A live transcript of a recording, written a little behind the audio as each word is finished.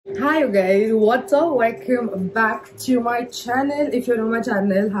Hi you guys, what's up? Welcome back to my channel. If you know my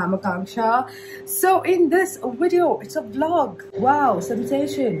channel, I'm Akanksha. So in this video, it's a vlog. Wow,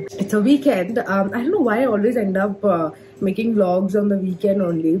 sensation. It's a weekend. I don't know why I always end up making vlogs on the weekend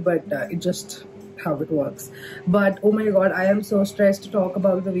only, but it just how it works. But oh my god, I am so stressed to talk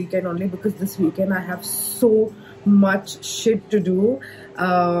about the weekend only because this weekend I have so much shit to do.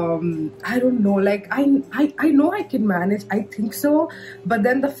 I don't know, like I know I can manage, I think so, but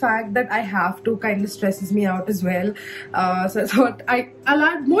then the fact that I have to kind of stresses me out as well. So I thought I'll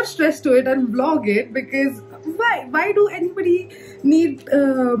add more stress to it and vlog it, because why do anybody need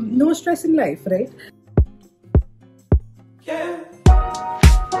no stress in life, right? Yeah.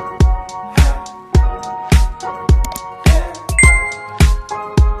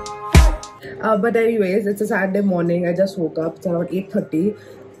 But anyways, it's a Saturday morning. I just woke up. It's around 8:30.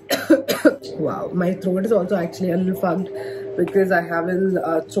 Wow, my throat is also actually a little fucked because I have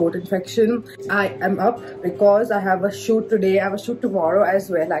a throat infection. I am up because I have a shoot today. I have a shoot tomorrow as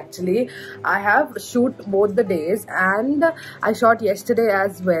well. Actually, I have a shoot both the days, and I shot yesterday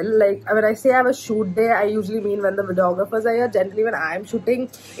as well. Like when I say I have a shoot day, I usually mean when the videographers are here. Generally, when I am shooting,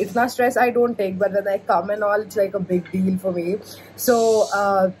 it's not stress I don't take, but when I come and all, it's like a big deal for me.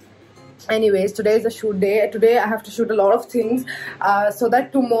 So anyways, today is a shoot day. Today I have to shoot a lot of things so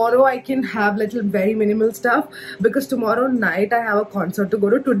that tomorrow I can have little very minimal stuff, because tomorrow night I have a concert to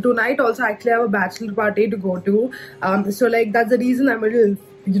go to. Tonight also actually I have a bachelor party to go to. So like that's the reason I'm a little,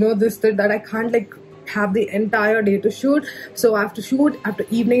 you know, that I can't like have the entire day to shoot. So I have to shoot after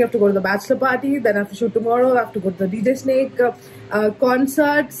evening, I have to go to the bachelor party, then I have to shoot tomorrow, I have to go to the DJ Snake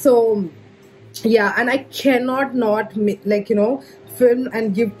concert. So yeah, and I cannot not like, you know, film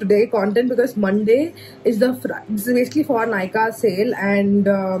and give today content, because Monday is this is basically for Nykaa sale, and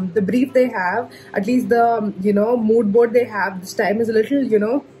the brief they have, at least the, you know, mood board they have this time is a little, you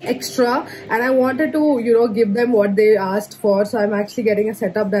know, extra, and I wanted to, you know, give them what they asked for. So I'm actually getting a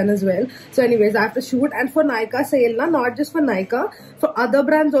setup done as well. So anyways, I have to shoot, and for Nykaa sale, not just for Nykaa, for other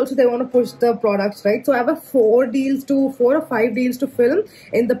brands also they want to push the products, right? So I have 4 or 5 deals to film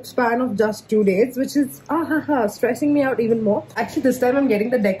in the span of just 2 days, which is stressing me out even more. Actually, this time I'm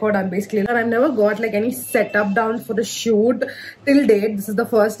getting the decor done basically, and I've never got like any setup down for the shoot till date. This is the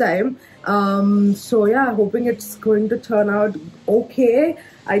first time. So yeah, hoping it's going to turn out okay.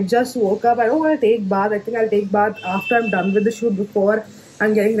 I just woke up. I don't want to take bath. I think I'll take bath after I'm done with the shoot, before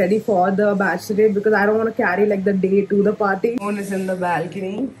I'm getting ready for the bachelor, because I don't want to carry like the day to the party. One is in the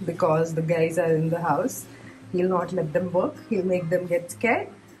balcony because the guys are in the house. He'll not let them work. He'll make them get scared.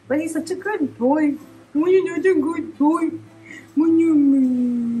 But he's such a good boy. Oh, you're such a good boy.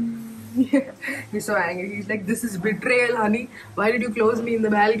 He's so angry. He's like, this is betrayal, honey. Why did you close me in the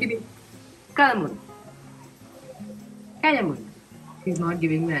balcony? Come on. Come on. He's not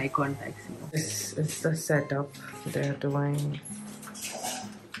giving me eye contact. This is the setup they're doing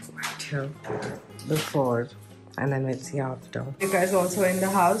right here before, and then let's see after. You guys also in the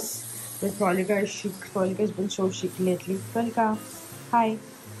house. But Prolika is chic. Prolika has been so chic lately. Prolika, hi.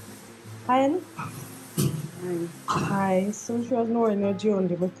 Hi, Annie. Hi. So she has no energy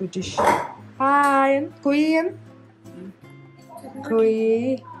only, but pretty shit. Hi. Koi.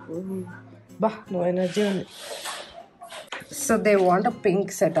 Koi. Bah, no energy only. So they want a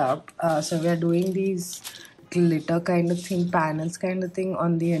pink setup. So we are doing these glitter kind of thing, panels kind of thing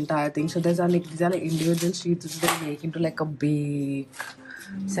on the entire thing. So these are like individual sheets which they make into like a big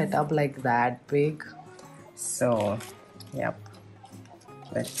setup, like that big. So yep,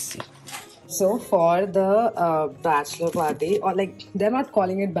 let's see. So for the bachelor party, or like they're not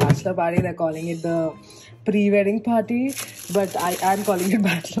calling it bachelor party, they're calling it the pre-wedding party, but I am calling it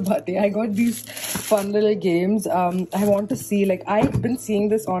bachelor party. I got these fun little games. I want to see, like I've been seeing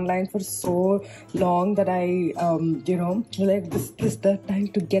this online for so long that I you know, like this is the time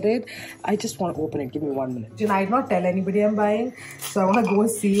to get it. I just want to open it. Give me 1 minute. I did not tell anybody I'm buying, so I want to go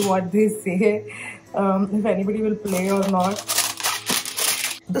see what they say, if anybody will play or not.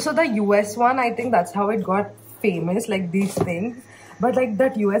 So the US one, I think that's how it got famous, like these things. But like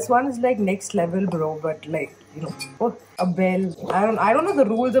that US one is like next level, bro. But like, you know, oh, a bell. I don't know the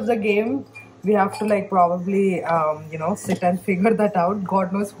rules of the game. We have to like probably you know, sit and figure that out.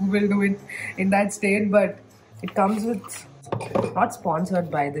 God knows who will do it in that state. But it comes with, not sponsored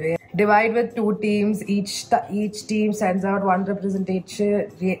by the way. Divide with 2 teams. Each team sends out 1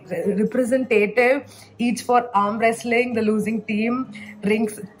 representative, each for arm wrestling. The losing team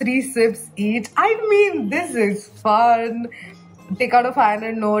drinks 3 sips each. I mean, this is fun. Take out a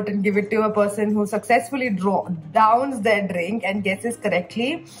 500 note and give it to a person who successfully downs their drink and guesses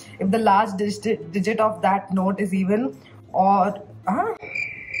correctly if the last digit of that note is even, or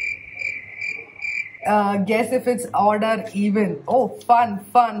Guess if it's odd or even. Oh, fun.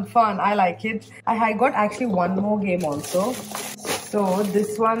 I like it. I got actually one more game also. So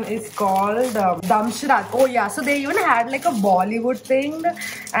this one is called Damsharat. Oh yeah, so they even had like a Bollywood thing,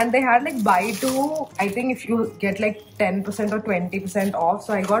 and they had like buy two. I think if you get like 10% or 20% off.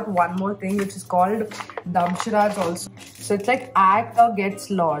 So I got one more thing which is called Damsharat also. So it's like act or gets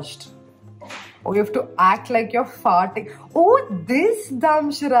lodged. Oh, you have to act like you're farting. Oh, this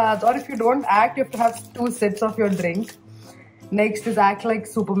Damsharat. Or if you don't act, you have to have 2 sips of your drink. Next is act like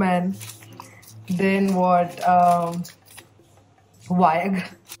Superman. Then what? Viagra.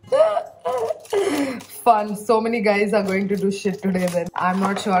 Fun. So many guys are going to do shit today then. I'm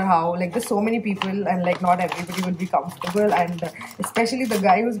not sure how. Like there's so many people and like not everybody will be comfortable. And especially the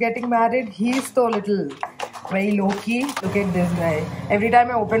guy who's getting married, he's so little very low-key. Look at this guy. Every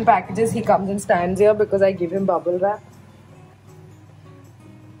time I open packages, he comes and stands here because I give him bubble wrap.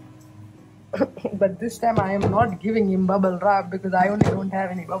 But this time I am not giving him bubble wrap because I only don't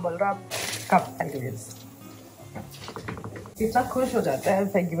have any bubble wrap. Come, anyways. Itna khush ho jata hai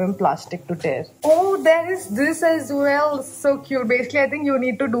if I give him plastic to tear. Oh, there is this as well. So cute. Basically, I think you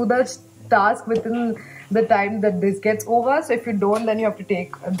need to do the task within the time that this gets over. So if you don't, then you have to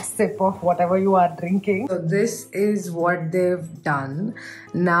take a sip of whatever you are drinking. So this is what they've done.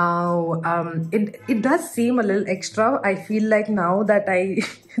 Now, it does seem a little extra. I feel like now that the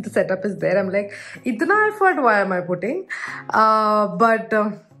setup is there, I'm like, itna effort, why am I putting?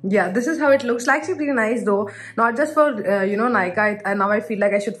 Yeah, this is how it looks. Actually pretty nice though. Not just for, Nykaa. And now I feel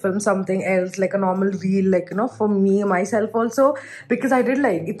like I should film something else, like a normal reel, like, for me, myself also. Because I did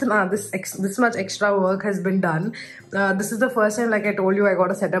like, this much extra work has been done. This is the first time, like I told you, I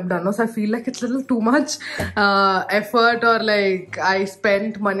got a setup done. So I feel like it's a little too much effort, or like I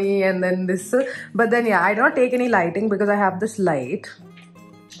spent money and then this. But then yeah, I don't take any lighting because I have this light,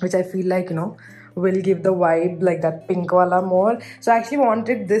 which I feel like, will give the vibe like that pink wala more. So I actually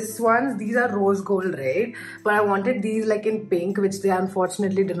wanted this ones. These are rose gold, right? But I wanted these like in pink, which they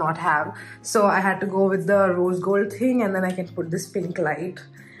unfortunately did not have. So I had to go with the rose gold thing, and then I can put this pink light.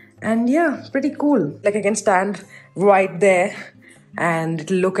 And yeah, pretty cool. Like I can stand right there and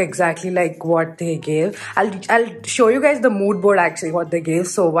it'll look exactly like what they gave. I'll show you guys the mood board actually what they gave.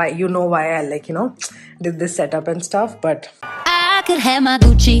 So why why I like, did this setup and stuff. But I could have my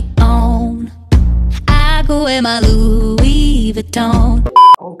Gucci on. I go wear my Louis Vuitton.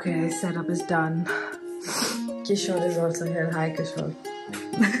 Okay, setup is done. Kishore is also here. Hi, Kishore.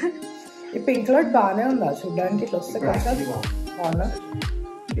 This pink light bane unda chudaniki losse kasha bana.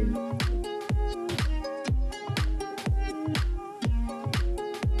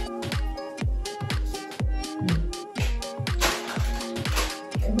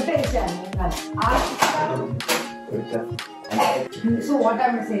 So what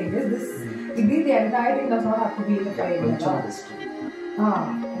I'm saying is the entire thing does not have to be in the frame.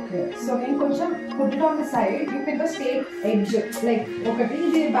 Okay. So then put it on the side. You can just take edge, like okay,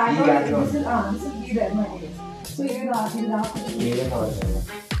 the back of this will be there. So yeah.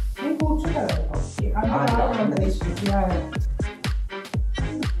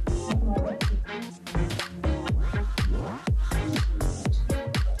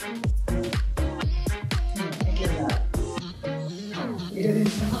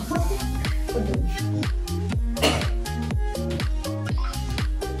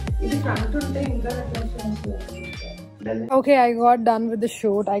 Okay, I got done with the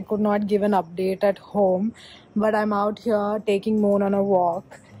shoot. I could not give an update at home, but I'm out here taking Moon on a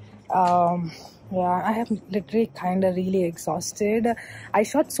walk. Yeah, I am literally kind of really exhausted. I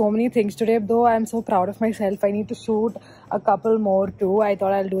shot so many things today, though. I'm so proud of myself. I need to shoot a couple more too. I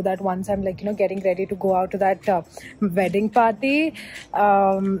thought I'll do that once I'm like, getting ready to go out to that wedding party.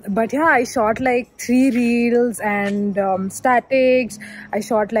 But yeah, I shot like 3 reels and statics. I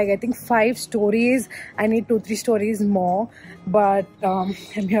shot like, I think 5 stories. I need 2-3 stories more. But I'm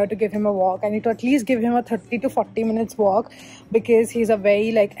here to give him a walk. I need to at least give him a 30 to 40 minutes walk because he's a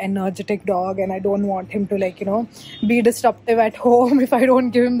very like energetic dog and I don't want him to like, be disruptive at home if I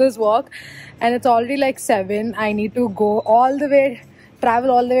don't give him this walk. And it's already like 7. I need to go all the way, travel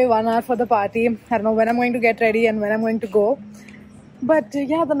all the way 1 hour for the party. I don't know when I'm going to get ready and when I'm going to go. But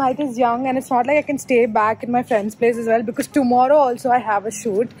yeah, the night is young and it's not like I can stay back in my friend's place as well because tomorrow also I have a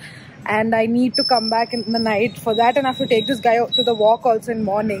shoot. And I need to come back in the night for that, and I have to take this guy to the walk also in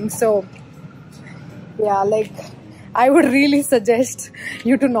morning. So yeah, like I would really suggest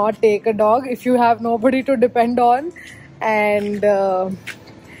you to not take a dog if you have nobody to depend on, and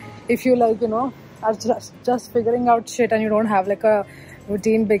if you like are just figuring out shit and you don't have like a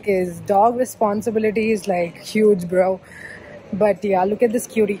routine, because dog responsibility is like huge, bro. But yeah, look at this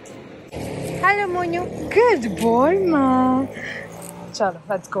cutie. Hello, Monu. Good boy, ma. Chalo,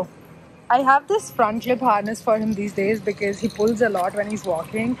 let's go. I have this front lip harness for him these days because he pulls a lot when he's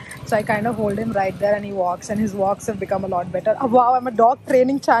walking. So I kind of hold him right there and he walks, and his walks have become a lot better. Oh, wow, I'm a dog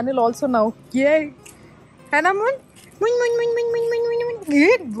training channel also now. Yay. Hannah Moon? Moon, moon, moon, moon, moon, moon, moon, moon.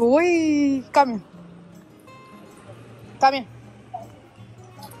 Good boy. Come here. Come here.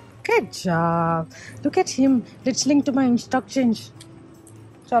 Good job. Look at him listening to my instructions.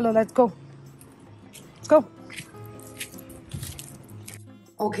 Chalo, let's go. Let's go.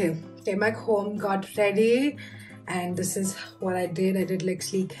 Okay, came back home, got ready, and this is what I did. I did like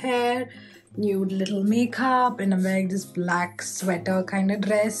sleek hair, nude little makeup, and I'm wearing this black sweater kind of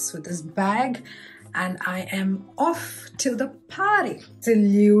dress with this bag, and I am off to the party.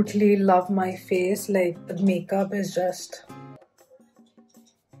 Absolutely love my face. Like, the makeup is just...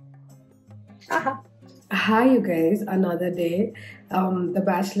 Hi you guys, another day. The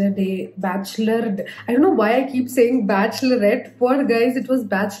bachelor, I don't know why I keep saying bachelorette. Poor guys, it was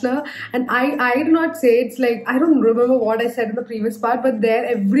bachelor, and I did not say. It's like, I don't remember what I said in the previous part, but there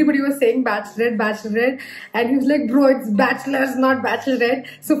everybody was saying bachelorette, and he was like, bro, it's bachelors, not bachelorette.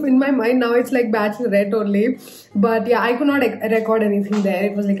 So in my mind now it's like bachelorette only. But yeah, I could not record anything there.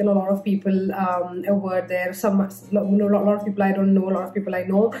 It was like a lot of people were there. A lot of people I don't know, a lot of people I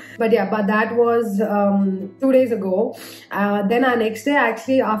know. But yeah, but that was 2 days ago. Then next day,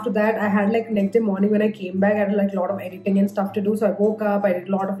 actually, after that, I had like next day morning when I came back, I had like a lot of editing and stuff to do. So I woke up, I did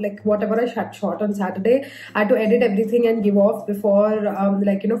a lot of like whatever I shot on Saturday. I had to edit everything and give off before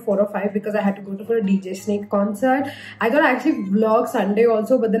 4 or 5 because I had to go for a DJ Snake concert. I thought I actually vlog Sunday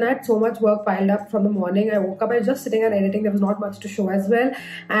also, but then I had so much work piled up from the morning. I woke up, I was just sitting and editing. There was not much to show as well.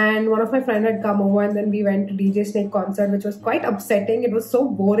 And one of my friends had come over, and then we went to DJ Snake concert, which was quite upsetting. It was so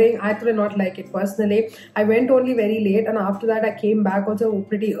boring. I did not like it personally. I went only very late, and after that I came back also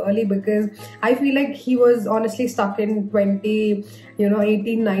pretty early because I feel like he was honestly stuck in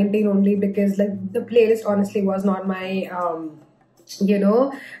 18, 19 only, because like the playlist honestly was not my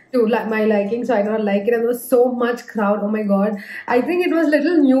to like my liking, so I did not like it. And there was so much crowd. Oh my god, I think it was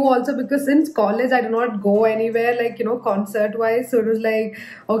little new also because since college I did not go anywhere like concert wise, so it was like,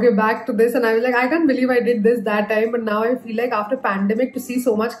 okay, back to this. And I was like, I can't believe I did this that time, but now I feel like after pandemic to see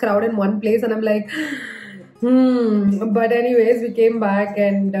so much crowd in one place, and I'm like, but anyways, we came back,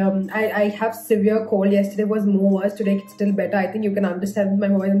 and I have severe cold. Yesterday was more worse. Today it's still better. I think you can understand my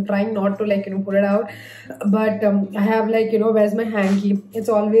voice. I'm trying not to put it out, but I have where's my hanky? It's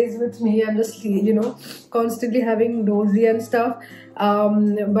always with me. I'm just constantly having dozy and stuff.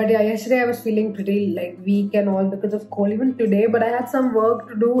 But yeah, yesterday I was feeling pretty weak and all because of cold. Even today, but I had some work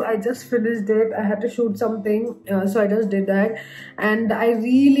to do. I just finished it. I had to shoot something, so I just did that. And I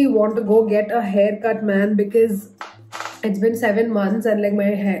really want to go get a haircut, man, because it's been 7 months and my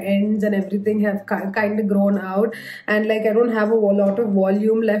hair ends and everything have kind of grown out, and I don't have a lot of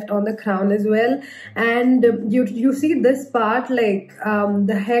volume left on the crown as well. And you see this part,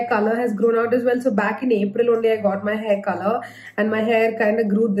 the hair color has grown out as well. So back in April only I got my hair color, and my hair kind of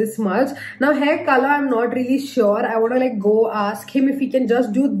grew this much. Now hair color I'm not really sure. I want to go ask him if he can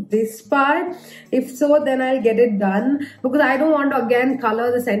just do this part. If so, then I'll get it done, because I don't want to again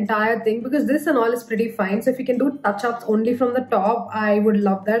color this entire thing, because this and all is pretty fine. So if he can do touch-ups only from the top, I would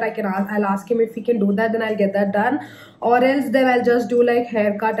love that. I'll ask him if he can do that, then I'll get that done. Or else then I'll just do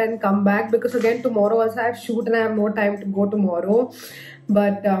haircut and come back, because again tomorrow also I have shoot and I have no time to go tomorrow.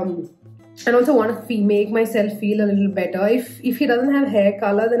 But and also want to make myself feel a little better. If he doesn't have hair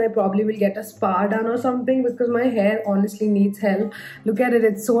color, then I probably will get a spa done or something, because my hair honestly needs help. Look at it,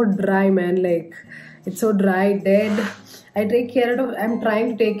 it's so dry, man. It's so dry, dead. I'm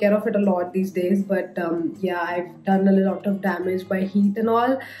trying to take care of it a lot these days, but yeah, I've done a lot of damage by heat and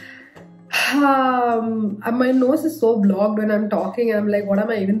all. My nose is so blocked when I'm talking, and I'm like, what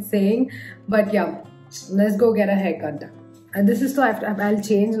am I even saying? But yeah, let's go get a haircut. And this is so I'll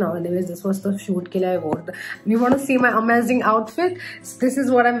change now. Anyways, this was the shoot ke liye I wore. You want to see my amazing outfit? This is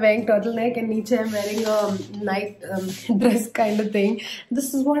what I'm wearing, turtleneck, and niche I'm wearing a night dress kind of thing.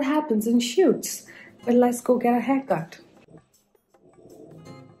 This is what happens in shoots. Well, let's go get a haircut.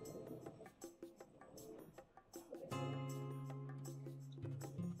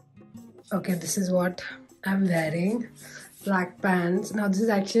 Okay, this is what I'm wearing. Black pants. Now this is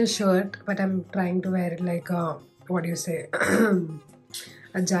actually a shirt, but I'm trying to wear it like a, what do you say,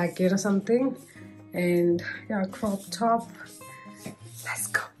 a jacket or something. And yeah, crop top. Let's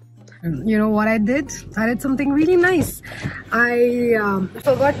go. You know what I did? I did something really nice. I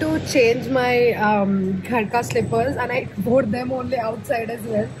forgot to change my Ghadka slippers, and I wore them only outside as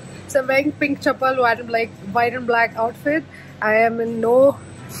well. So I'm wearing pink chappal, white and black outfit. I am in no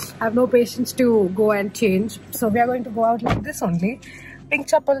I have no patience to go and change. So we are going to go out like this only. Pink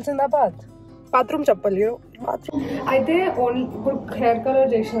chappals in the bath. Bathroom chappal, you know. Bathroom. I think only good hair color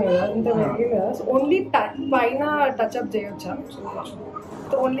in the regulars. Only paina touch up jayocha.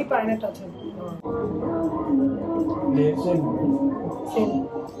 So only paina touch up. Layers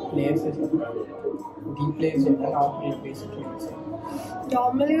deep layers basically.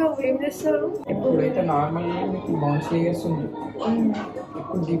 Normally you have normally bounce layers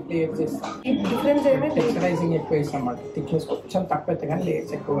deep layers difference texturizing thickness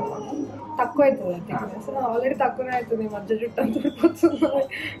layers already end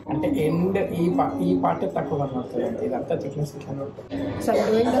part thickness. So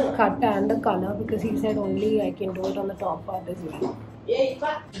I'm doing the cut and the color because he said only I can do it on the top part as well.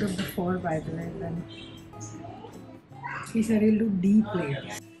 Do before, by the way, then he said he'll do deep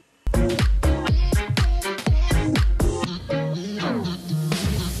layers.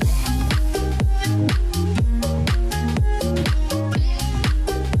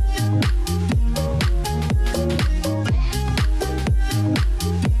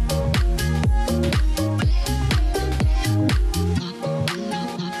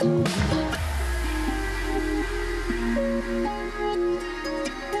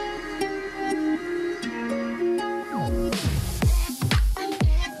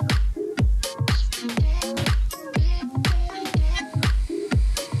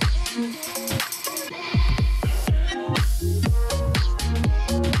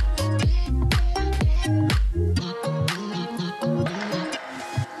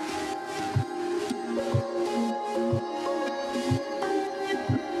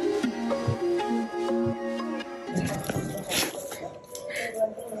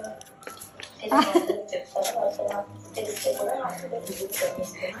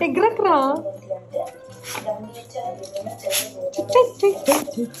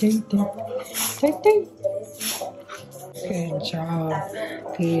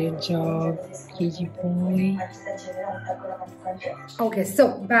 Good job, Gigi boy. Okay,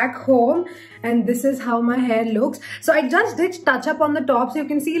 so back home, and this is how my hair looks. So I just did touch up on the top, so you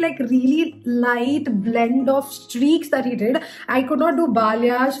can see like really light blend of streaks that he did. I could not do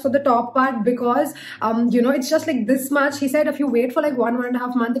balayage for the top part because you know, it's just like this much. He said if you wait for like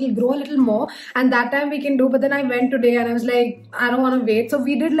 1.5 months, it'll grow a little more, and that time we can do. But then I went today and I was like, I don't want to wait. So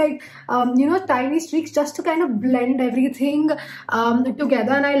we did like you know, tiny streaks just to kind of blend everything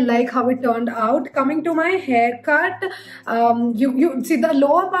together, and I like how it turned out. Coming to my haircut, you see the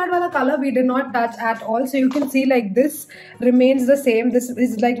lower part of the color we did not touch at all, so you can see like this remains the same. This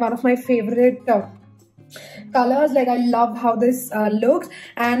is like one of my favorite colors. Like I love how this looks,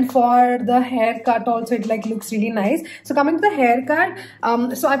 and for the haircut also it like looks really nice. So coming to the haircut,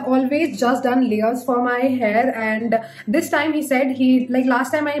 so I've always just done layers for my hair, and this time he said he, like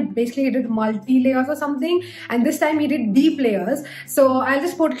last time I basically did multi layers or something, and this time he did deep layers. So I'll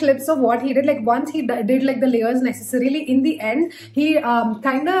just put clips of what he did. Like once he did like the layers necessarily, in the end he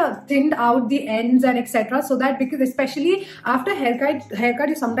kind of thinned out the ends and etc, so that, because especially after haircut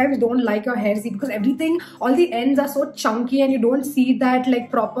you sometimes don't like your hair, see, because everything, all the ends are so chunky and you don't see that like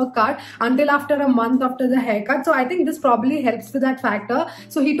proper cut until after a month after the haircut. So I think this probably helps with that factor.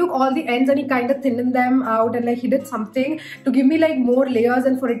 So he took all the ends and he kind of thinned them out, and like he did something to give me like more layers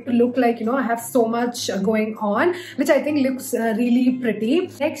and for it to look like, you know, I have so much going on, which I think looks really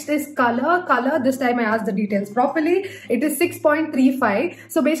pretty. Next is color. This time I asked the details properly. It is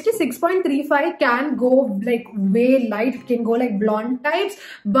 6.35. So basically 6.35 can go like way light, it can go like blonde types,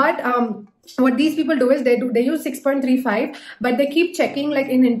 but what these people do is they use 6.35, but they keep checking like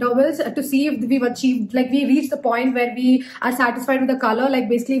in intervals to see if we've achieved, like we reached the point where we are satisfied with the color. Like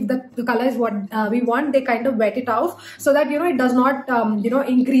basically if the color is what we want, they kind of wet it off so that, you know, it does not you know,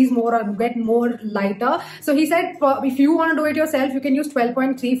 increase more or get more lighter. So he said if you want to do it yourself, you can use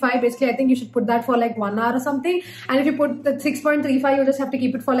 12.35. basically I think you should put that for like 1 hour or something, and if you put the 6.35, you just have to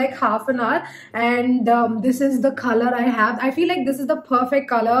keep it for like half an hour. And this is the color I have. I feel like this is the perfect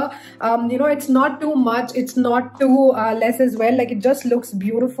color. You know, it's not too much, it's not too less as well. Like it just looks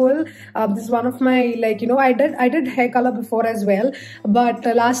beautiful. This is one of my, like, you know, I did hair color before as well, but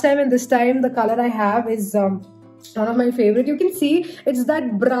last time and this time the color I have is one of my favorite. You can see it's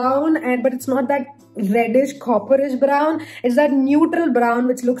that brown, and but it's not that reddish copperish brown, it's that neutral brown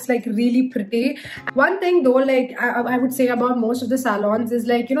which looks like really pretty. One thing though, like I would say about most of the salons is,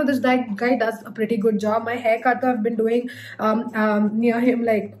 like, you know, this guy does a pretty good job. My haircut I've been doing near him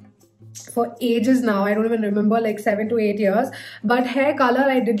like for ages now. I don't even remember, like 7 to 8 years. But hair color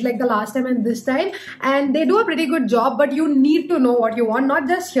I did like the last time and this time, and they do a pretty good job. But you need to know what you want, not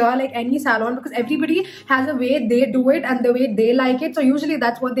just here like any salon, because everybody has a way they do it and the way they like it. So usually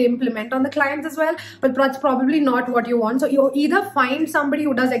that's what they implement on the clients as well, but that's probably not what you want. So you either find somebody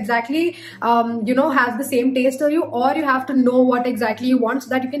who does exactly you know, has the same taste as you, or you have to know what exactly you want so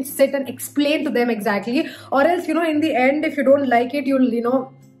that you can sit and explain to them exactly. Or else, you know, in the end, if you don't like it,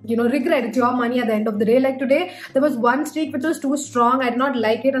 you'll regret. It's your money at the end of the day. Like today, there was one streak which was too strong. I did not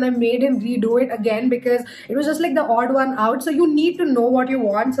like it, and I made him redo it again because it was just like the odd one out. So you need to know what you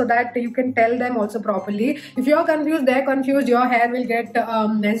want so that you can tell them also properly. If you're confused, they're confused, your hair will get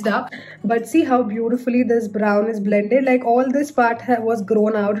messed up. But see how beautifully this brown is blended. Like all this part was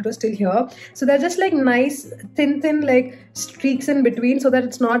grown out, it was still here. So they're just like nice thin like streaks in between, so that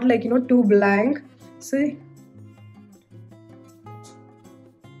it's not like, you know, too blank. See?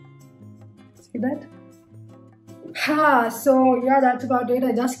 See that? So yeah, that's about it.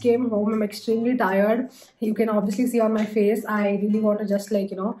 I just came home. I'm extremely tired. You can obviously see on my face. I really want to just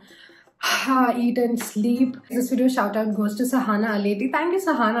like, you know, eat and sleep. This video shout out goes to Sahana Aleti. Thank you,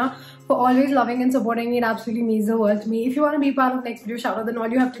 Sahana, for always loving and supporting me. It absolutely means the world to me. If you want to be part of next video shout out, then all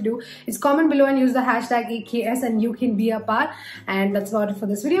you have to do is comment below and use the hashtag AKS and you can be a part. And that's about it for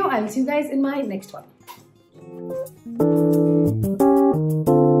this video. I'll see you guys in my next one.